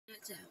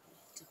Bully!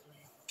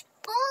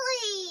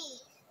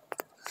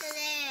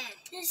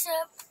 You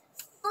said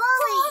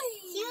bully.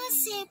 You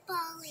say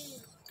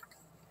bully.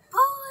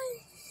 Bully.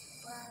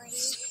 Bully.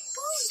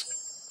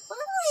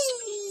 Bully.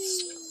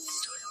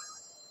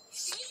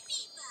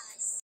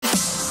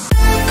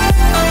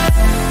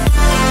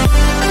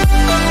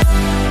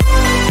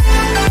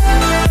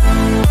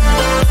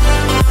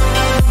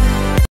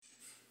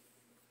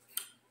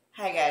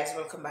 Hi guys,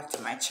 welcome back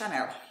to my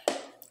channel.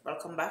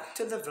 Welcome back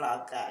to the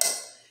vlog,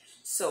 guys.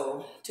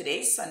 So today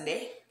is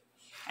Sunday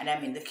and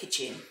I'm in the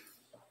kitchen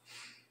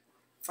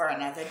for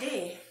another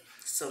day.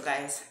 So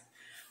guys,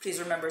 please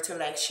remember to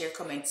like, share,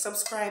 comment,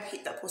 subscribe,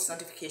 hit that post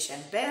notification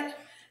bell. As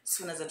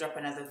soon as I drop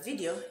another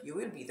video, you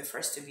will be the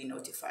first to be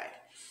notified.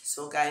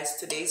 So guys,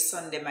 today is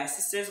Sunday. My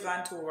sister's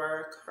gone to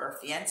work, her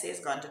fiance has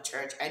gone to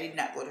church. I did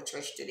not go to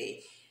church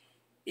today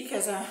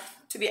because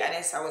to be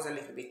honest, I was a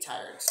little bit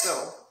tired.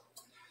 So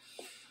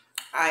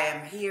I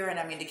am here and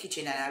I'm in the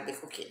kitchen and I'll be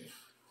cooking.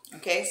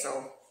 Okay,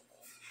 so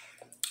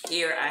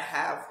here I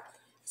have,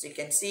 as you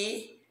can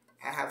see,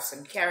 I have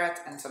some carrot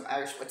and some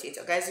Irish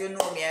potato. Guys, you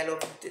know me, I love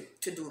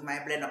to do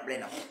my blend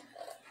up.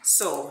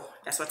 So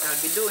that's what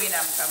I'll be doing.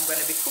 I'm going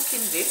to be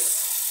cooking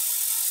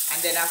this,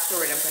 and then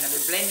afterward I'm going to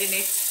be blending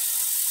it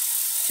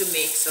to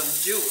make some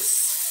juice.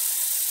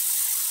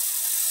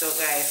 So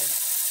guys,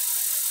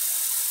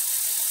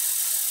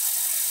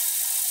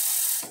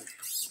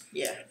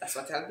 yeah, that's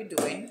what I'll be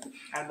doing.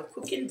 I'll be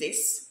cooking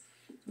this.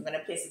 I'm going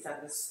to place it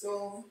on the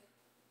stove.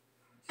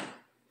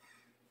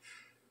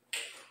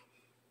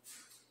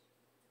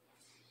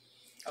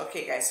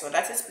 Okay guys, so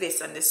that is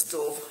placed on the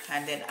stove,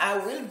 and then I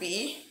will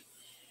be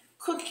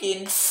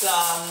cooking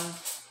some,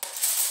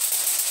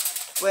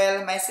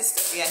 well, my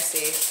sister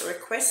fiance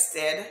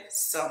requested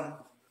some,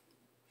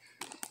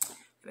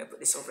 let me put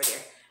this over there.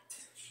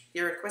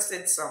 He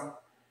requested some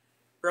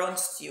brown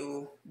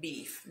stew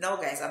beef. Now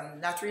guys,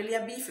 I'm not really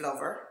a beef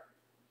lover.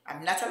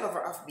 I'm not a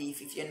lover of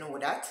beef, if you know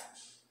that.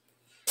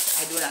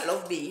 I do not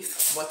love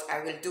beef, but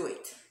I will do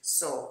it.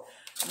 So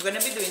I'm going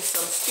to be doing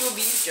some stew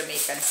beef,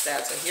 Jamaican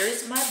style. So here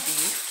is my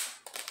beef,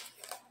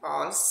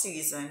 all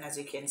seasoned, as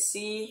you can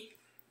see,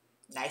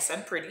 nice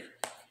and pretty,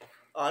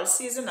 all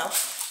seasoned up.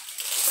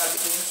 So I'll be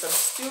doing some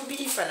stew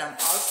beef, and I'm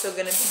also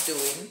going to be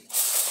doing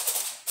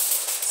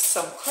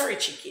some curry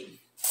chicken.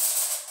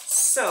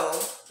 So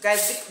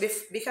guys,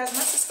 because my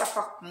sister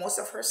packed most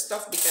of her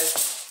stuff,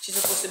 because she's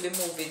supposed to be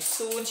moving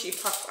soon, she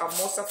packed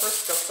most of her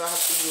stuff, so I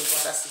have to use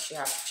what I see she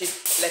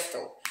left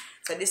out.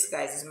 So this,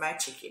 guys, is my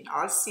chicken,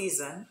 all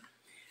seasoned.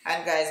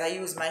 And guys, I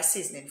use my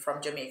seasoning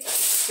from Jamaica.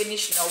 It's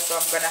finished now, so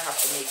I'm going to have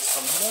to make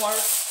some more.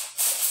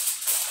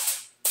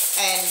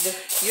 And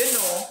you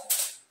know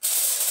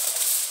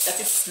that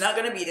it's not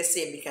going to be the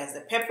same, because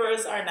the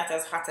peppers are not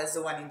as hot as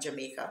the one in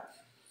Jamaica.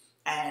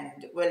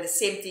 And well, the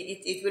same thing,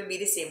 it will be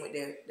the same with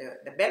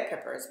the bell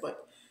peppers,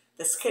 but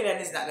the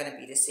scallion is not going to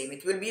be the same.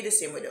 It will be the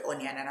same with the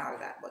onion and all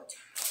that, but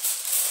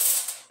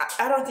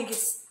I don't think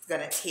it's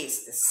going to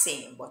taste the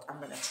same. But I'm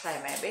going to try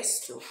my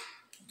best to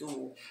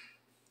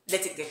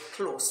let it get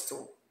close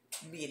to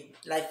being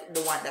like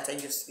the one that I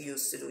used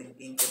to do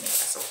in Jamaica.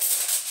 So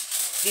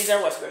these are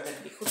what we're going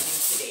to be cooking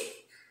today.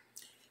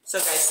 So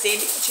guys, stay in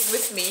the kitchen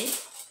with me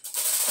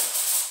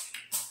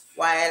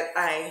while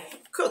I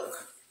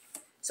cook.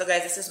 So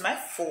guys, this is my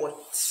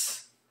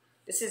fourth.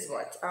 This is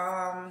what?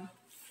 I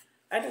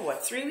do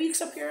what? 3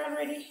 weeks up here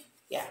already?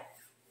 Yeah,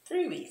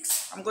 3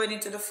 weeks. I'm going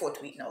into the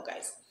 4th week now,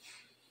 guys.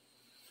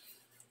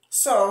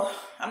 So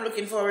I'm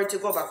looking forward to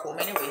go back home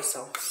anyway.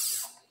 So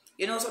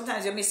you know,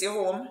 sometimes you miss your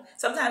home.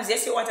 Sometimes,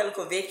 yes, you want a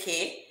little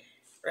vacay,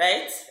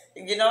 right?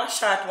 You know, a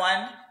short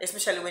one,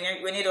 especially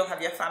when you don't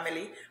have your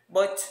family.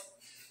 But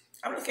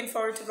I'm looking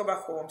forward to go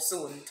back home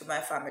soon to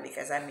my family,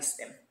 because I miss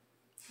them.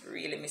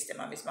 Really miss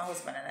them. I miss my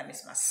husband and I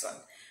miss my son.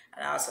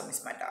 And I also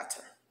miss my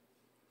daughter.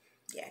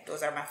 Yeah,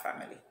 those are my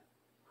family.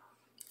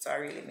 So I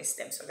really miss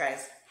them. So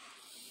guys,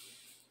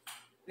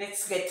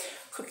 let's get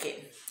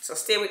cooking. So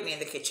stay with me in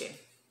the kitchen.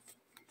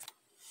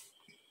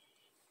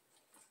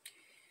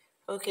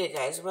 Okay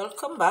guys,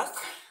 welcome back.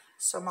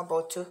 So I'm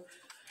about to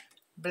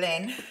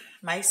blend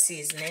my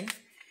seasoning.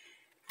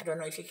 I don't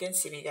know if you can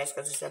see me, guys,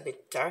 because it's a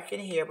bit dark in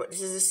here, but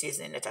this is the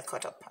seasoning that I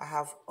cut up. I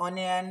have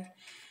onion,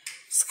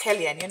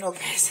 scallion, you know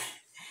guys,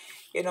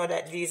 you know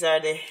that these are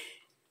the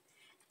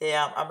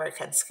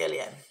American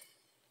scallion.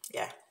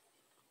 Yeah,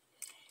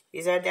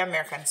 these are the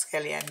American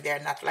scallion.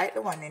 They're not like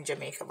the one in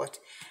Jamaica, but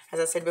as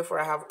I said before,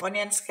 I have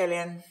onion,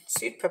 scallion,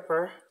 sweet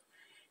pepper,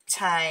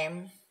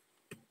 thyme,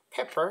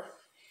 pepper,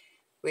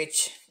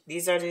 which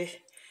these are the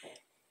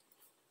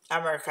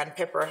American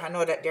pepper. I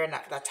know that they're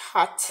not that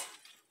hot,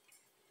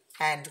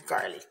 and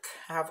garlic.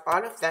 I have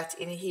all of that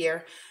in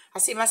here. I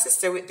see my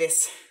sister with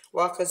this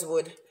Walker's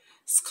Wood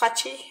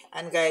Scotchy,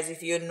 and guys,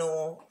 if you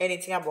know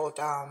anything about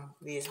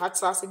these hot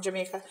sauce in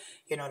Jamaica,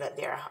 you know that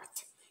they are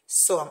hot.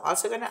 So I'm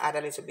also going to add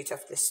a little bit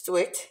of this to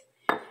it,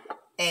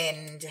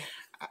 and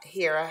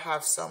here I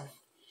have some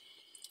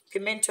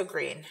pimento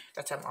green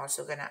that I'm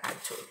also going to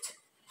add to it.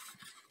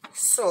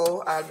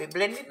 So I'll be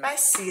blending my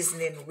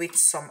seasoning with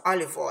some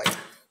olive oil.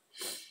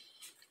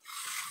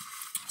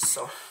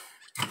 So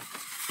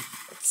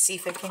let's see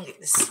if I can get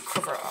this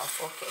cover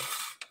off. Okay.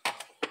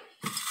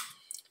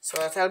 So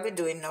what I'll be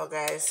doing now,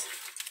 guys,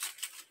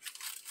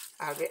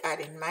 I'll be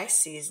adding my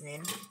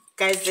seasoning.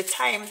 Guys, the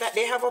thyme that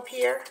they have up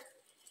here,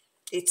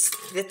 it's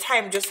the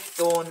thyme just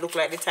don't look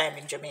like the thyme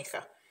in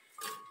Jamaica.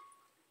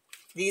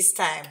 This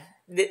time,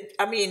 the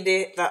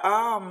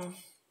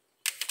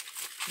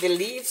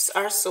leaves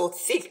are so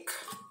thick.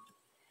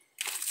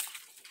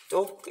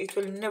 It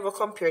will never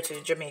compare to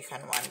the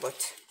Jamaican one,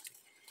 but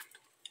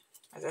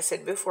as I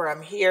said before,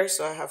 I'm here,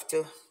 so I have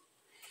to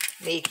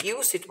make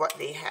use with what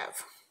they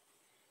have.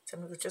 So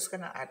I'm just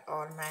gonna add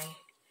all my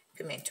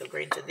pimento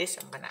green to this.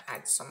 I'm gonna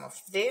add some of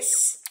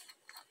this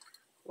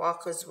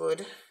Walker's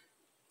Wood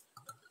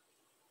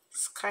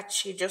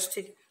Scotchy, just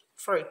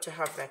for it to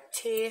have that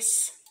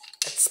taste,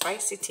 that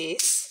spicy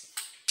taste.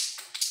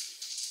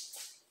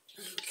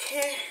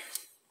 Okay,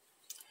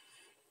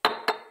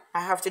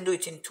 I have to do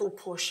it in 2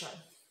 portions.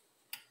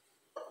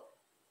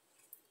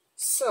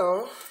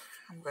 So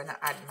I'm gonna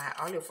add my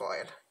olive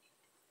oil.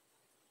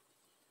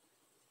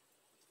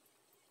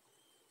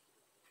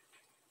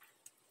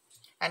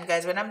 And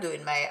guys, when I'm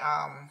doing my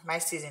my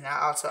seasoning,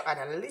 I also add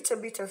a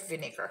little bit of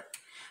vinegar.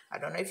 I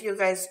don't know if you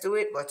guys do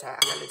it, but I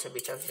add a little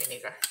bit of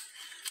vinegar.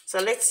 So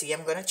let's see.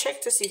 I'm gonna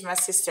check to see if my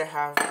sister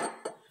have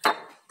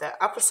the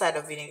apple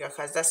cider vinegar,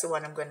 because that's the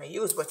one I'm gonna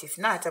use. But if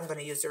not, I'm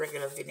gonna use the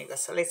regular vinegar.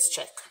 So let's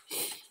check.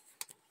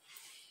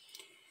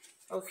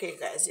 Okay,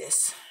 guys,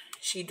 yes,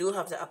 she do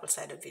have the apple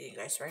cider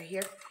vinegar. It's right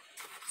here.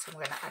 So I'm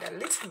gonna add a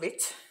little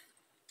bit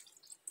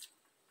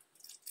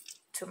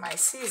to my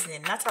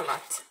seasoning, not a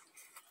lot.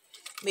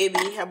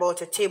 Maybe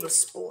about a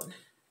tablespoon.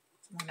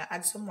 I'm gonna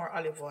add some more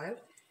olive oil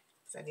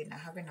because I didn't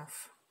have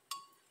enough.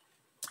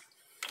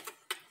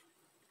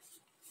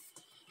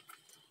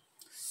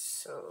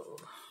 So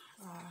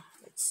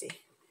let's see.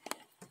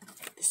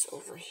 Put this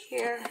over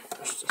here.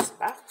 Push this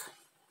back.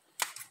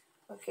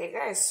 Okay,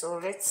 guys. So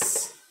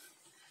let's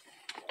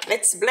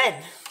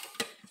blend.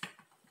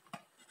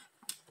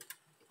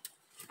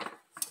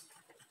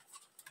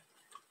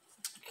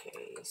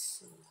 Okay,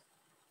 so.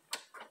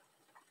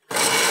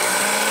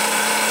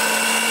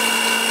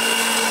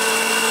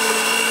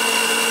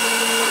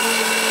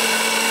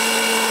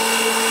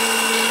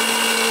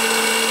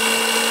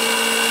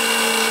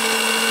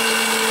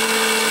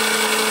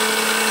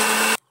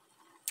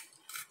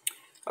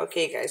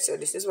 Okay, guys, so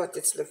this is what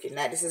it's looking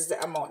like. This is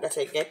the amount that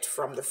I get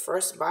from the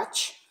first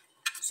batch.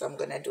 So I'm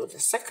gonna do the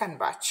second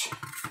batch.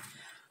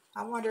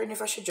 I'm wondering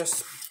if I should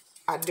just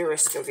add the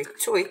rest of it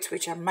to it,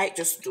 which I might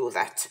just do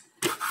that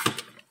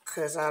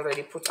because I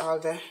already put all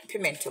the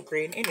pimento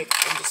green in it.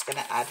 I'm just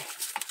gonna add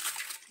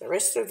the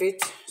rest of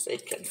it so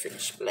it can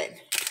finish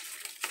blend.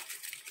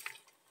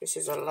 This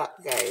is a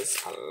lot, guys,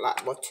 a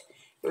lot. But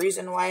the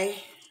reason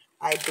why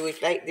I do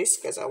it like this,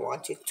 because I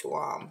want it to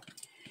want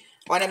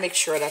to make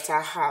sure that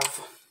I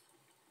have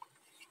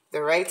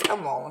the right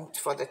amount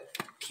for the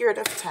period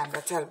of time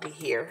that I'll be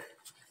here,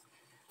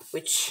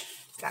 which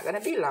is not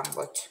gonna be long.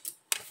 But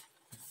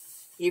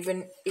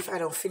even if I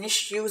don't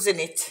finish using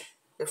it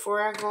before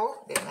I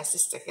go, then my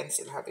sister can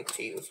still have it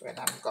to use when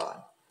I'm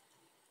gone.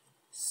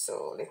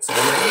 So let's go. So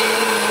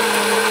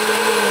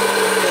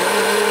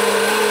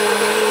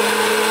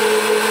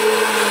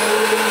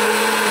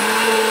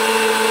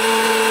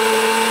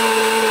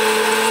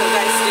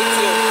guys, stay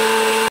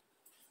tuned.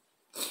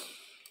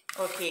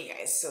 Okay,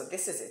 guys, so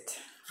this is it.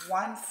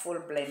 1 full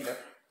blender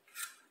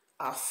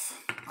of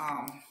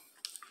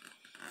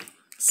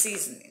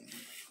seasoning.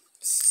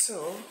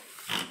 So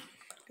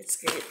let's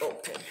get it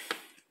open.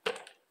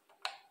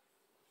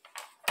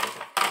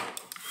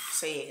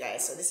 So yeah,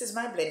 guys, so this is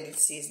my blended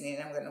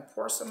seasoning. I'm gonna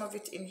pour some of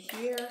it in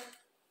here.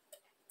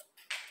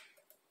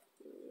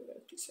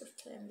 That piece of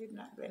time did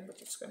not blend,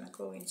 but it's gonna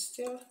go in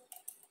still.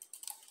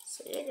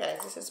 So yeah, guys,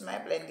 this is my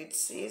blended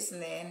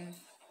seasoning.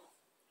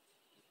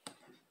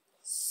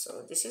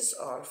 So this is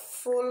all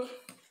full.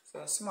 So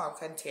a small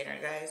container,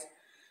 guys.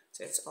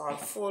 So it's all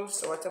full.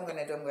 So what I'm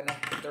gonna do, I'm gonna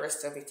put the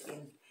rest of it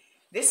in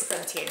this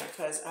container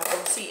because I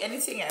don't see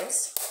anything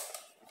else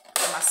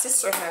that my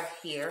sister have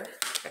here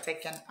that I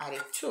can add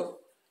it to.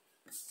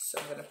 So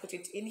I'm gonna put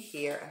it in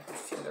here and put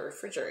it in the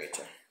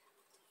refrigerator.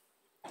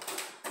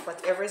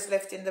 Whatever is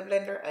left in the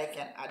blender, I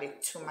can add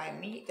it to my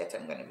meat that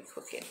I'm gonna be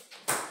cooking.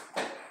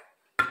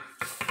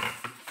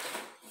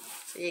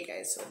 So yeah,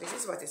 guys, so this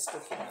is what it's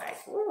looking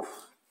like. Ooh,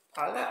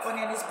 all that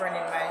onion is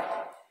burning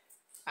my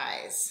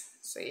eyes.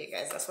 So yeah,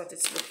 guys, that's what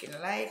it's looking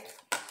like.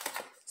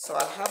 So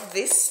I'll have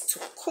this to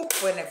cook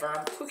whenever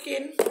I'm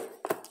cooking.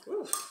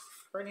 Ooh,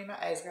 burning my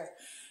eyes, guys.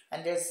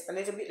 And there's a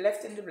little bit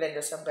left in the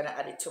blender, so I'm gonna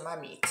add it to my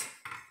meat.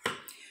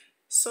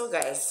 So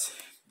guys,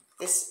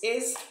 this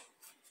is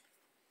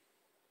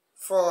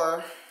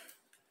for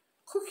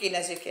cooking,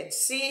 as you can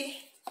see.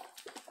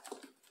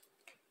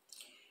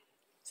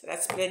 So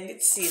that's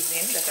blended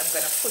seasoning that I'm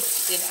gonna put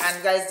in.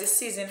 And guys, this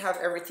seasoning have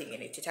everything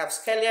in it. It has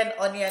scallion,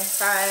 onion,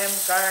 thyme,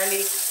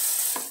 garlic,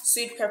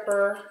 sweet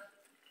pepper,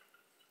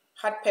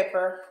 hot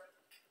pepper,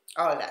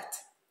 all that.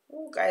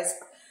 Oh guys,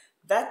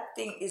 that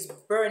thing is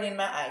burning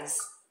my eyes.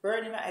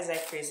 burning my eyes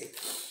like crazy.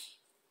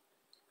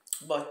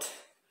 But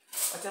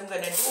what I'm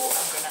gonna do,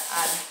 I'm gonna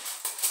add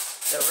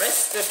the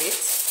rest of it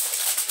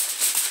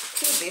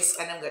to this,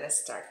 and I'm gonna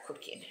start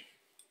cooking.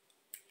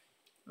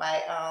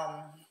 My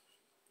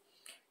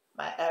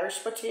my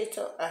Irish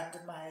potato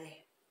and my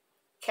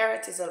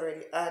carrot is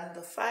already on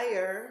the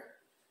fire,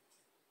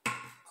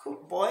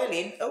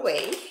 boiling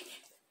away.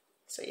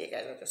 So you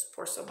guys will just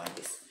pour some on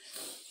this.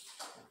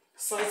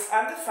 So it's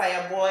on the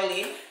fire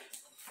boiling.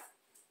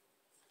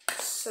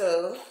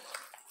 So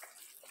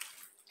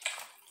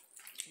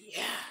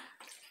yeah,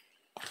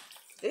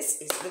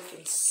 this is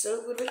looking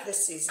so good with the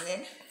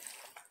seasoning.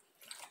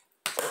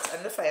 So it's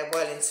on the fire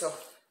boiling. So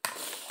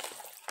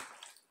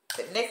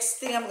the next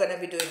thing I'm gonna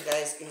be doing,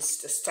 guys, is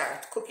to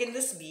start cooking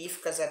this beef,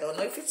 because I don't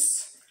know if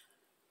it's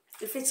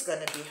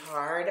gonna be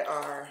hard,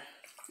 or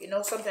you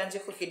know, sometimes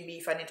you're cooking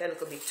beef and it's a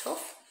little bit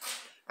tough.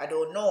 I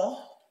don't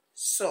know.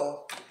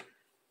 So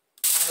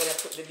I'm gonna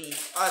put the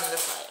beef on the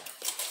fire.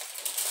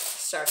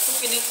 Start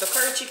cooking it. The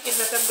curry chicken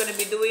that I'm gonna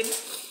be doing,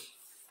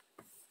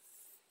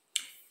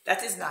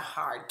 that is not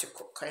hard to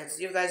cook, because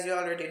you guys, you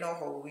already know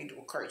how we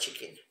do curry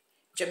chicken,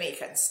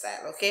 Jamaican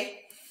style,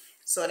 okay?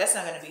 So that's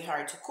not gonna be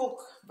hard to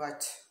cook,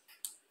 but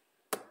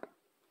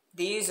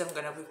these I'm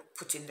gonna be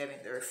putting them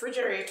in the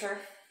refrigerator.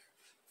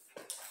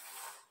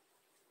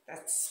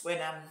 That's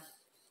when I'm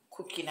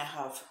cooking. I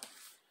have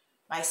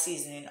my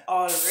seasoning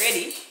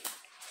already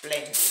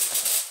blended.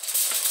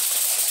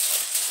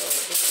 So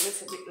there's a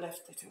little bit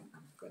left that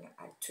I'm gonna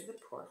add to the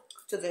pork,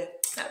 to the,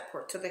 not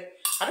pork, to the,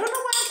 I don't know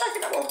why I'm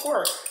talking about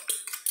pork.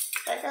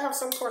 Like I have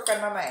some pork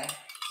on my mind.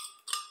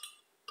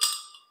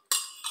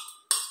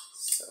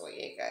 So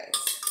yeah, guys.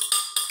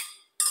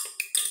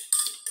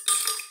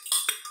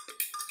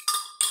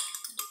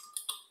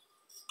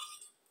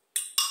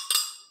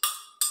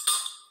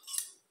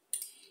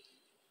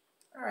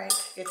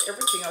 Alright, get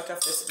everything out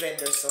of this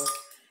blender. So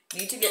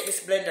need to get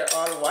this blender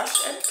all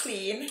washed and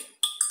clean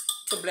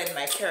to blend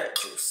my carrot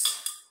juice.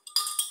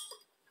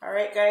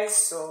 Alright guys,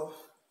 so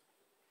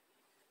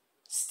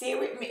stay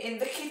with me in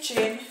the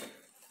kitchen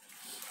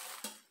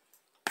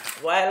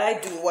while I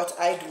do what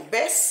I do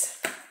best.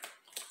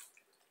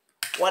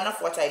 One of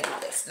what I do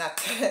best. Not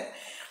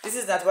this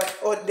is not what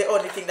the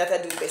only thing that I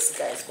do best,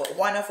 guys, but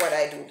one of what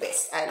I do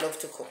best. I love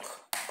to cook.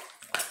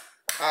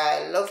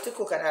 I love to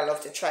cook, and I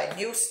love to try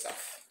new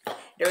stuff.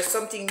 There's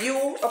something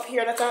new up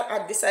here that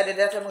I decided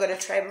that I'm gonna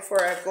try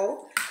before I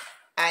go,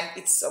 and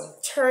it's some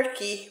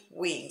turkey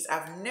wings.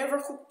 I've never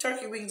cooked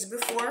turkey wings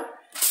before,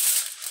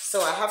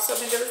 so I have some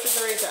in the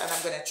refrigerator, and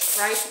I'm gonna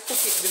try to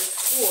cook it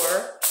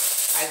before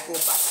I go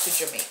back to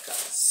Jamaica.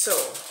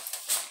 So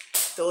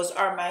those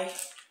are my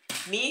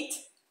meat.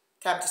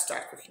 Time to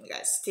start cooking,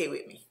 guys. Stay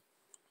with me.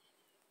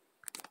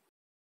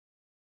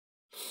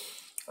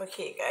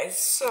 Okay guys,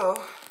 so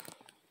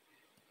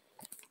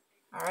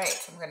all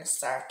right, I'm gonna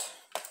start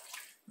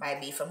my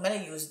beef. I'm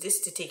gonna use this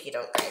to take it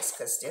out, guys,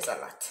 because there's a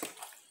lot.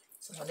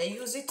 So I'm gonna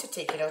use it to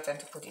take it out and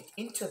to put it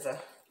into the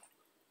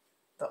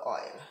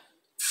oil.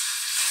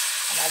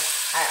 And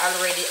I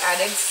already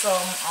added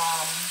some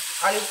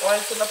olive oil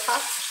to the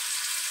pot.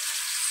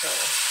 So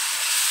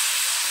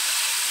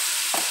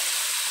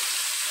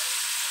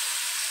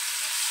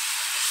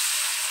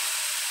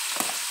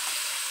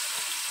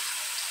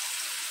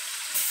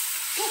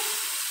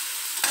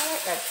I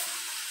like that.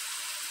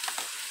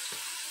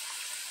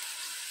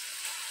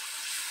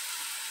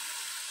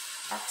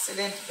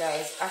 Accident,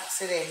 guys,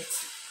 accident.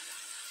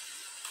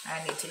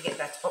 I need to get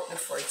that up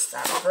before it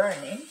starts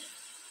burning.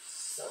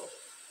 So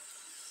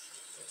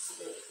let's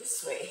do it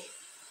this way.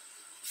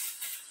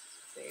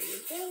 There you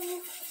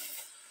go.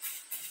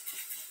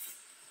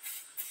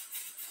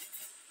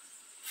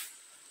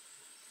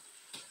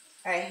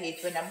 I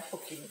hate when I'm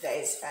cooking,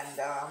 guys,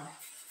 and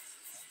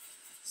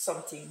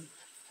something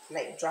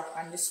like drop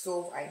on the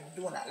stove. I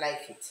do not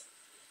like it.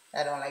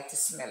 I don't like to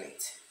smell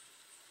it.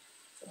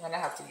 So I'm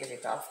gonna have to get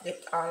it off.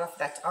 Get all of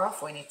that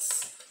off when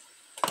it's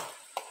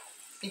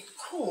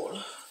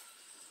cool.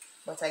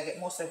 But I get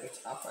most of it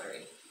off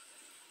already.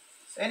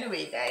 So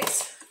anyway,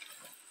 guys,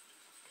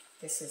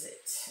 this is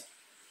it.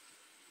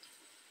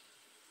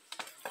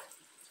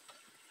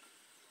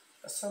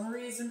 For some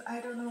reason,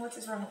 I don't know what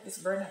is wrong with this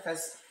burner,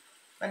 because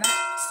when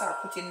I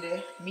start putting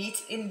the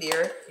meat in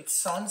there, it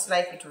sounds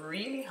like it's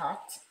really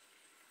hot.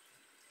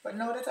 But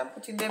now that I'm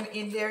putting them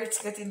in there,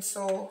 it's getting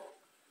so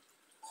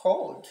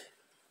cold.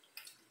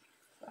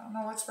 I don't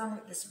know what's wrong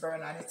with this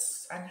burner, and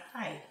it's on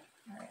high.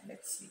 Alright,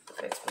 let's see.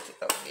 Let's put it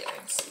up there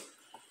and see.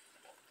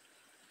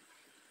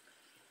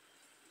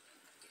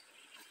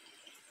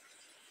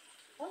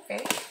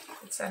 Okay,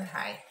 it's on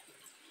high.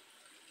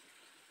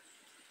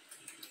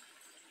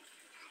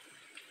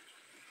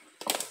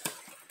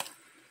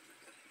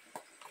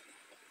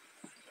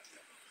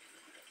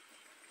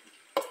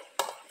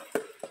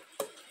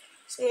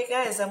 So yeah,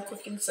 guys, I'm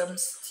cooking some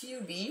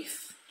stew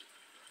beef,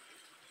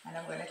 and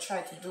I'm gonna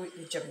try to do it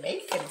the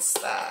Jamaican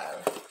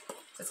style.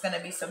 So it's gonna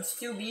be some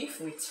stew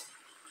beef with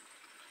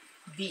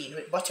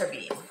butter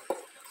bean.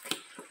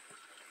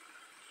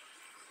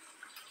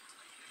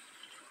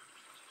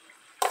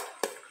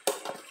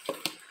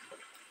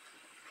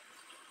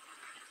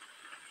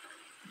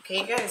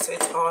 Okay guys, so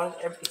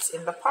it's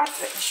in the pot.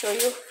 Let me show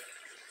you.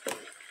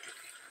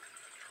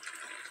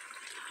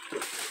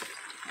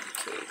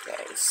 Okay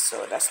guys,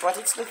 so that's what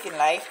it's looking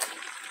like.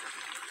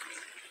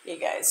 Okay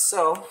guys,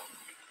 so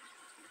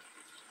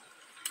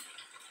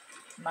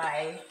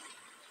my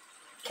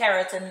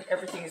carrot and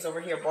everything is over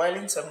here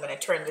boiling, so I'm going to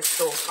turn the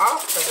stove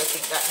off because I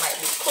think that might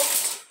be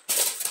cooked.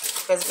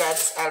 Because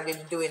guys, I'll be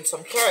doing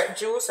some carrot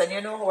juice, and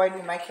you know how I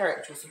do my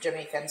carrot juice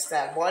Jamaican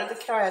style. Boil the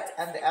carrot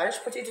and the Irish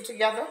potato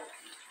together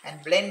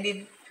and blend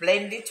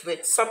it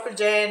with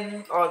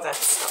Supplegen, all that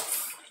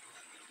stuff.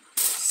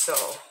 So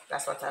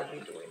that's what I'll be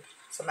doing.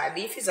 So my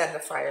beef is on the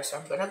fire, so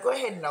I'm going to go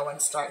ahead now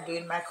and start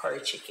doing my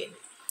curry chicken.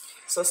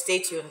 So stay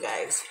tuned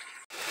guys.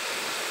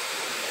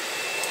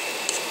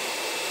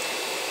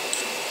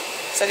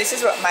 So this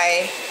is what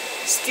my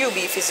stew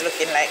beef is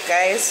looking like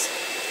guys.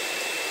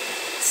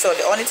 So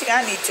the only thing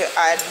I need to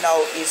add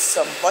now is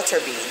some butter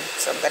bean.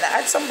 So I'm going to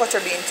add some butter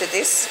bean to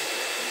this,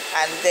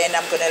 and then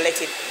I'm going to let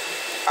it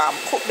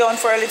cook down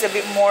for a little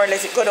bit more,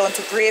 let it go down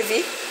to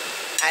gravy,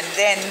 and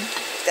then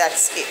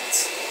that's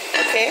it.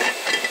 Okay,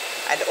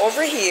 and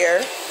over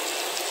here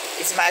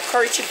is my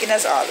curry chicken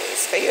as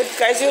always. But you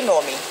guys, you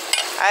know me,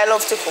 I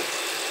love to cook,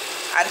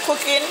 and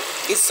cooking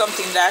is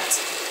something that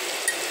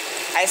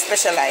I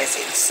specialize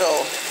in.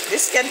 So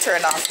this can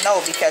turn off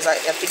now because I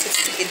think it's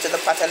sticking to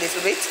the pot a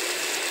little bit,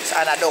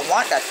 and I don't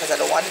want that because I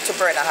don't want it to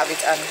burn. I have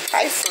it on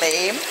high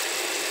flame.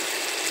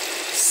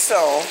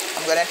 So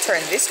I'm gonna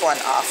turn this one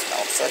off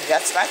now. So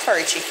that's my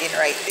curry chicken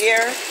right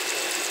there.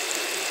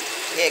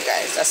 Yeah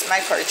guys, that's my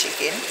curry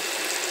chicken.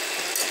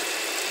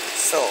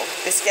 So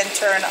this can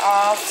turn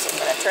off, so I'm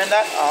gonna turn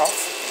that off.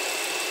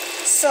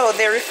 So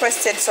they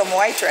requested some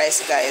white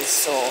rice guys,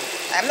 so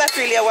I'm not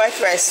really a white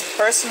rice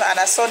person on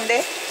a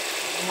Sunday,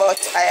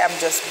 but I am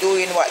just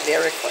doing what they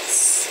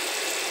request.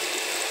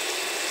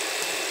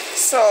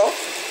 So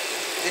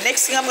the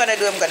next thing I'm gonna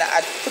do, I'm gonna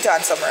put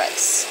on some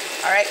rice.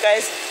 All right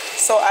guys,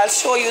 so I'll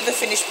show you the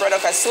finished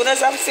product as soon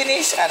as I'm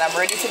finished and I'm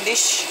ready to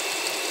dish.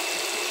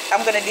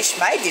 I'm gonna dish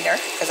my dinner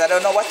because I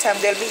don't know what time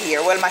they'll be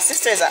here. Well, my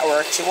sister is at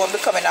work. She won't be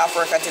coming off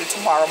work until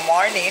tomorrow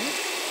morning,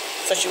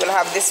 so she will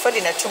have this for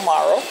dinner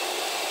tomorrow.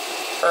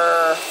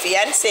 Her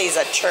fiance is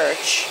at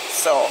church,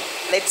 so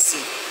let's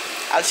see.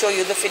 I'll show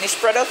you the finished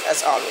product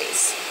as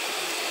always.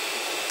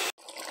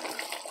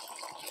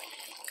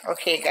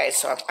 Okay guys,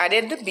 so I've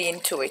added the bean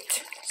to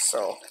it.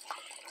 So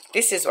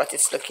this is what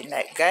it's looking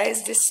like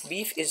guys. This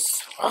beef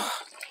is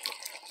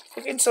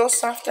looking so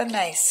soft and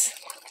nice.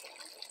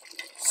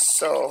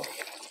 So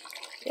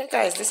yeah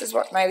guys, this is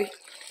what my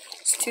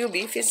stew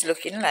beef is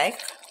looking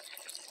like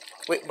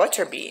with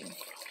butter bean.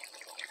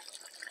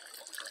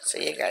 So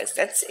yeah guys,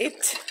 that's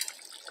it.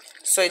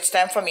 So it's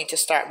time for me to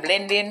start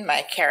blending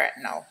my carrot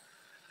now.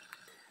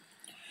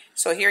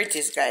 So here it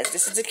is guys.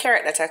 This is the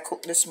carrot that I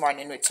cooked this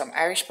morning with some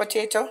Irish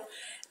potato.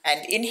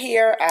 And in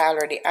here I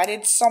already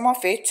added some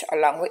of it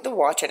along with the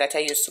water that I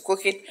used to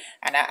cook it.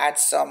 And I add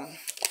some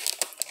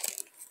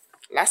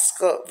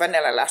Lasco,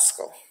 vanilla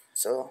Lasco.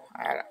 So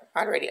I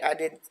already add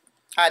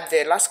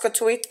the Lasco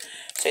to it.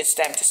 So it's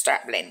time to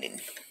start blending.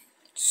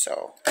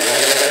 So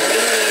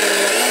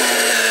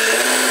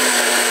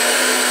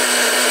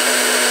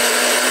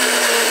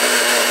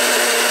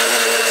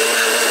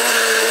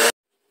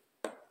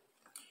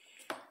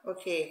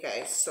okay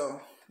guys,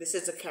 so this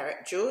is the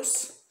carrot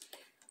juice.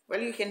 Well,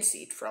 you can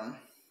see it from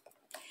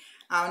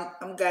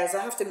guys,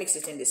 I have to mix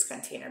it in this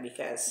container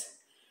because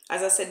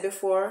as I said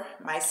before,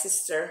 my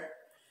sister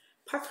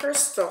packed her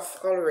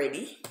stuff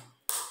already,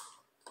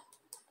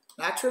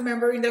 not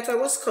remembering that I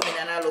was coming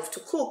and I love to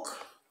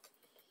cook.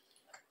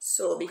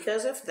 So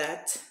because of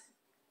that,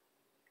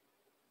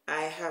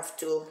 I have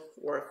to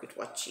work with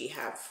what she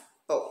have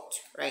out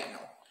right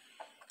now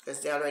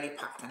because they already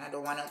packed and I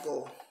don't want to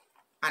go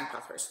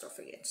unpack her stuff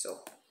again.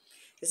 So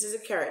this is a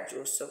carrot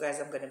juice. So guys,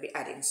 I'm going to be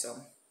adding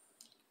some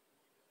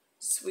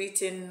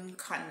sweetened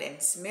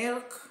condensed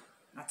milk,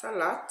 not a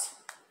lot.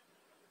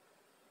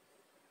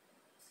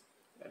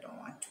 I don't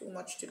want too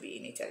much to be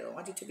in it. I don't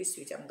want it to be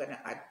sweet. I'm gonna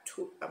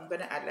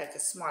add like a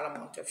small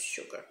amount of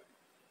sugar.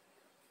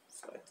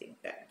 So I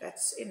think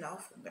that's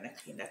enough. I'm gonna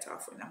clean that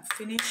off when I'm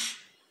finished.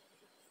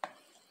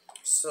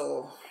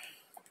 So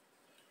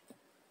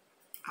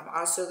I'm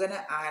also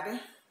gonna add,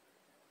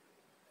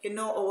 you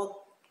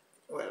know,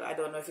 well, I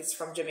don't know if it's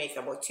from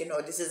Jamaica, but you know,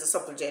 this is the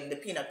Supplegen, the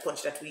peanut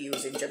punch that we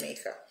use in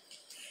Jamaica.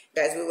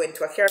 Guys, we went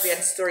to a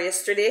Caribbean store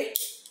yesterday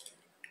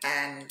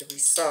and we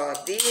saw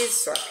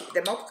these, so I picked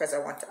them up because I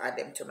want to add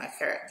them to my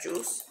carrot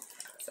juice.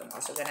 So I'm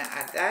also gonna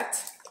add that.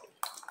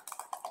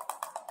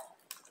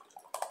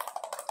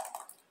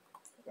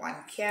 1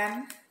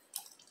 can.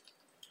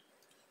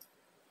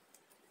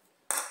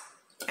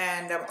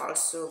 And I'm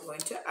also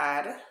going to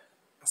add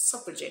a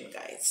Supplegen,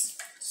 guys.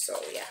 So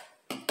yeah.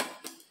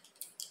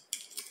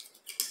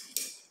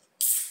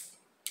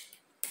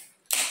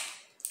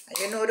 And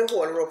you know the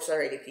whole ropes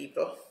already,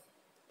 people.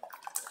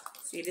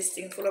 See this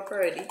thing full up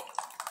already?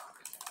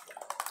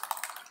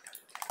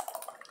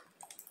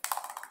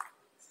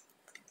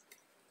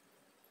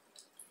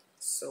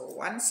 So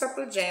 1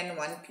 supple gin,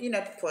 1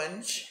 peanut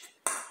punch.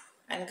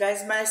 And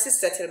guys, my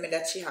sister tell me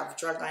that she have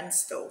dragon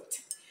stout.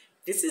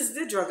 This is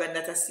the dragon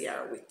that I see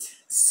her with.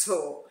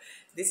 So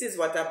this is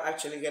what I'm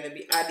actually going to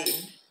be adding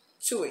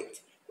to it.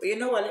 But you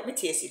know what, let me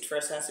taste it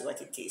first and see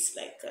what it tastes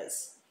like,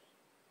 because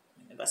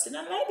I've never seen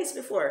it like this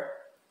before.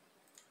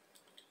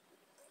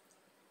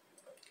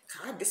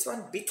 God, this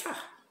one bitter.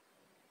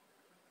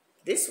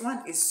 This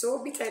one is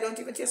so bitter, I don't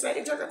even taste like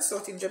the dragon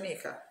stout in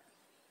Jamaica.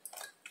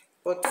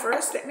 But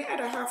first, let me add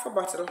a half a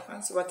bottle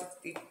and see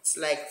what it's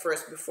like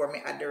first before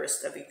me add the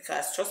rest of it.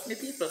 Because trust me,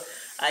 people,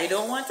 I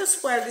don't want to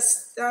spoil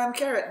this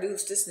carrot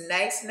juice, this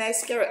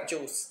nice carrot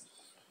juice.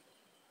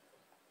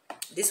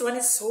 This one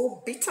is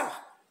so bitter.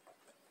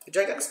 The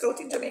dragon stout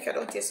in Jamaica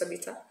don't taste so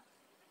bitter.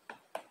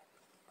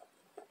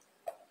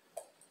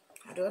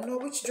 I don't know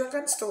which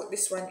dragon stout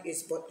this one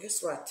is, but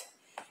guess what?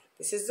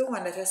 This is the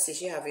one that I see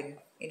she have in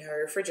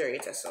her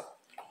refrigerator, so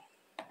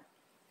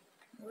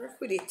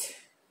work with it.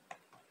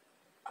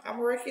 I'm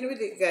working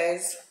with it,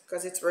 guys,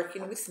 because it's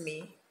working with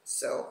me.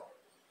 So,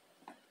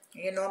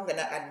 you know, I'm going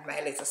to add my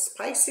little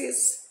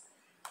spices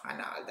and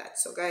all that.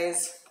 So,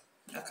 guys,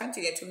 I'll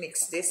continue to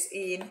mix this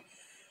in.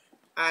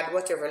 Add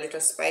whatever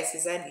little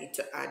spices I need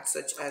to add,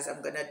 such as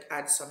I'm going to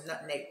add some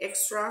nutmeg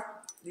extra.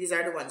 These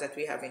are the ones that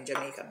we have in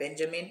Jamaica,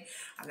 Benjamin.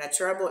 I'm not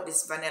sure about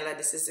this vanilla.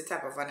 This is the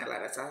type of vanilla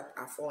that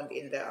I found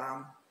in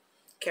the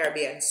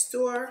Caribbean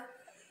store.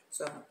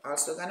 So, I'm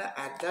also going to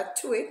add that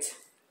to it.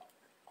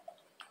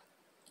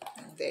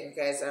 And then,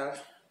 guys, I'll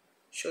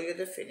show you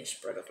the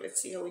finished product.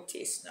 Let's see how it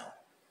tastes now.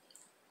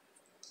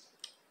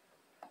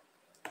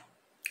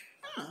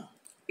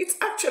 It's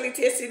actually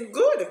tasting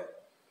good.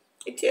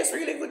 It tastes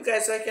really good,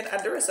 guys. So I can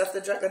add the rest of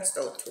the dragon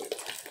stout to it.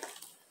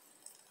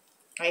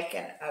 I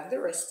can add the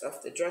rest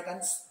of the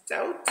dragon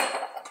stout.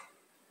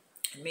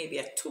 Maybe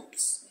a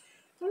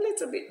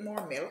little bit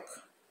more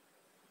milk.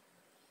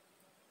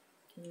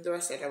 Though I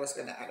said I was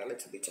going to add a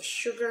little bit of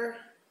sugar.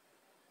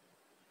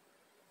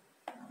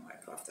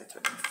 After that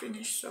when I'm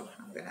finished, so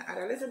I'm gonna add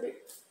a little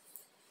bit,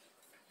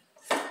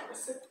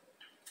 just a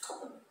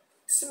couple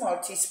small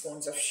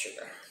teaspoons of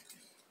sugar.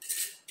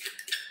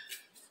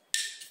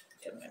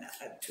 I'm gonna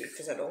add to it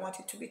because I don't want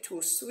it to be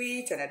too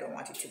sweet and I don't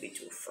want it to be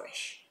too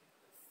fresh.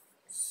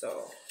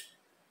 So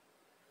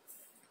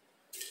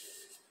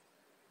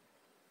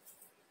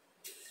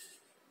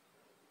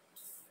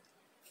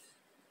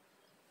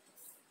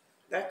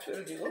that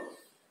will do.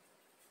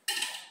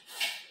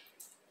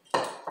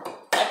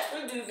 That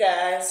will do,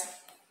 guys.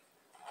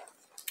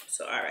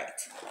 So, all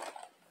right,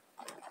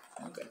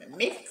 I'm gonna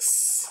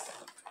mix,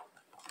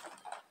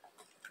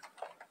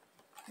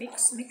 and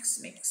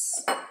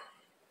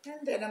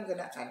then I'm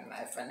gonna add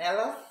my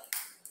vanilla.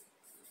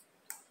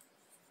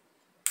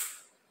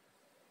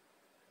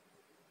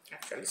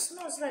 Actually,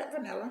 smells like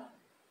vanilla.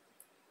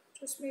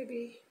 Just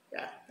maybe,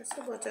 yeah, that's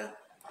about a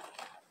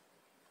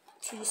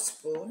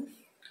teaspoon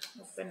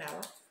of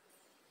vanilla.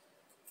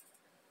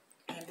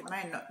 And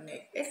my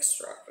nutmeg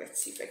extract.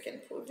 Let's see if I can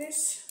pull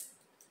this.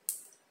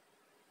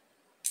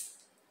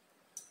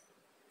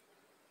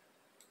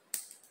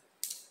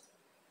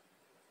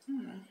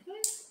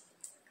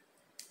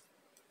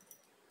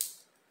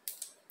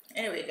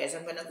 Anyway, guys,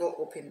 I'm gonna go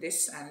open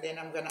this and then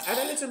I'm gonna add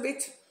a little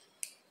bit,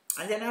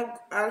 and then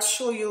I'll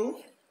show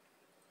you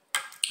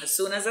as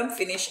soon as I'm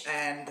finished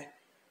and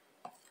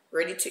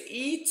ready to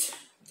eat.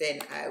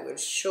 Then I will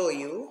show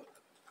you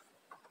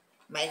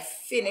my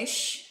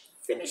finished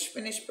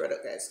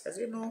product, guys, because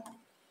you know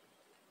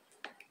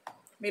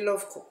me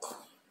love cook.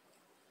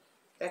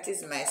 That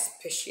is my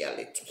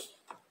specialty.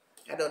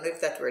 I don't know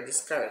if that word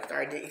is correct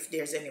or if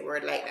there's any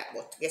word like that,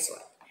 but guess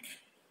what?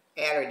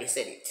 I already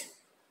said it.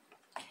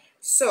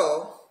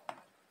 So,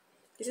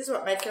 this is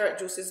what my carrot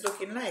juice is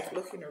looking like.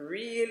 Looking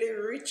really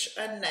rich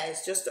and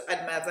nice. Just to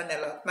add my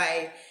vanilla,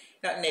 my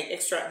nutmeg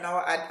extract now.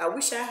 I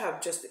wish I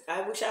have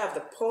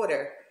the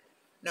powder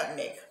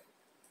nutmeg.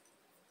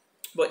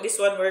 But this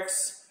one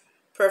works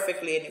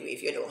perfectly anyway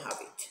if you don't have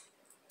it.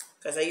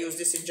 Because I use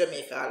this in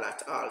Jamaica a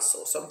lot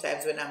also.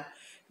 Sometimes when I'm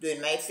doing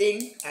my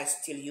thing, I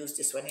still use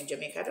this one in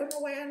Jamaica. I don't know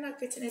why I'm not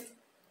getting it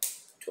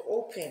to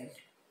open.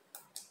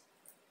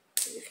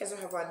 Because I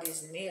have on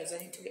these nails, I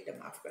need to get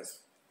them off. Because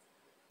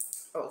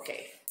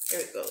okay, here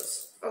it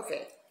goes.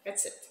 Okay,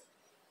 that's it.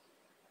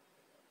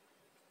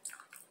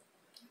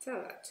 That's a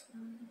lot.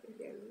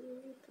 Maybe a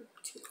little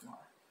bit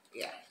more.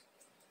 Yeah.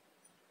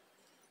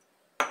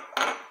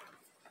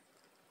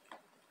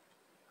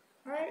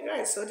 Alright,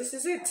 guys, so this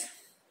is it.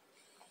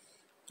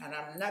 And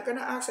I'm not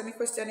gonna ask any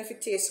question if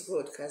it tastes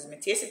good, because I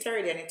taste it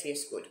already and it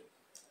tastes good.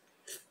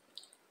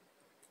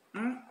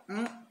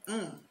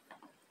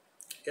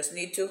 Just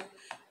need to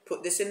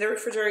put this in the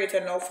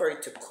refrigerator now for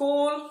it to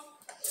cool,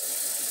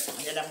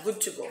 and then I'm good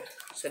to go.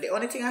 So the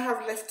only thing I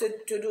have left to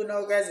do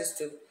now, guys, is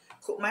to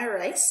cook my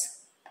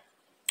rice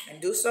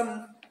and do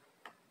some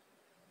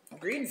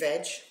green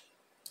veg,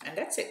 and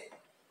that's it.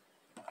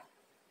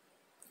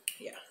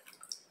 Yeah.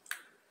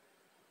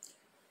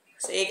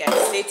 So yeah,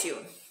 guys, stay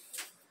tuned.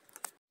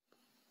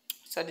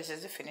 So this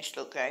is the finished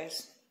look,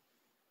 guys.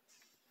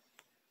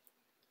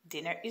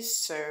 dinner is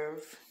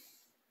served.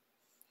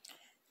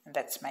 And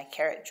that's my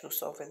carrot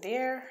juice over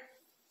there.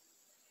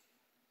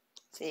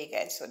 See you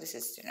guys, so this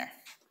is dinner.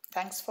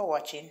 Thanks for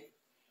watching.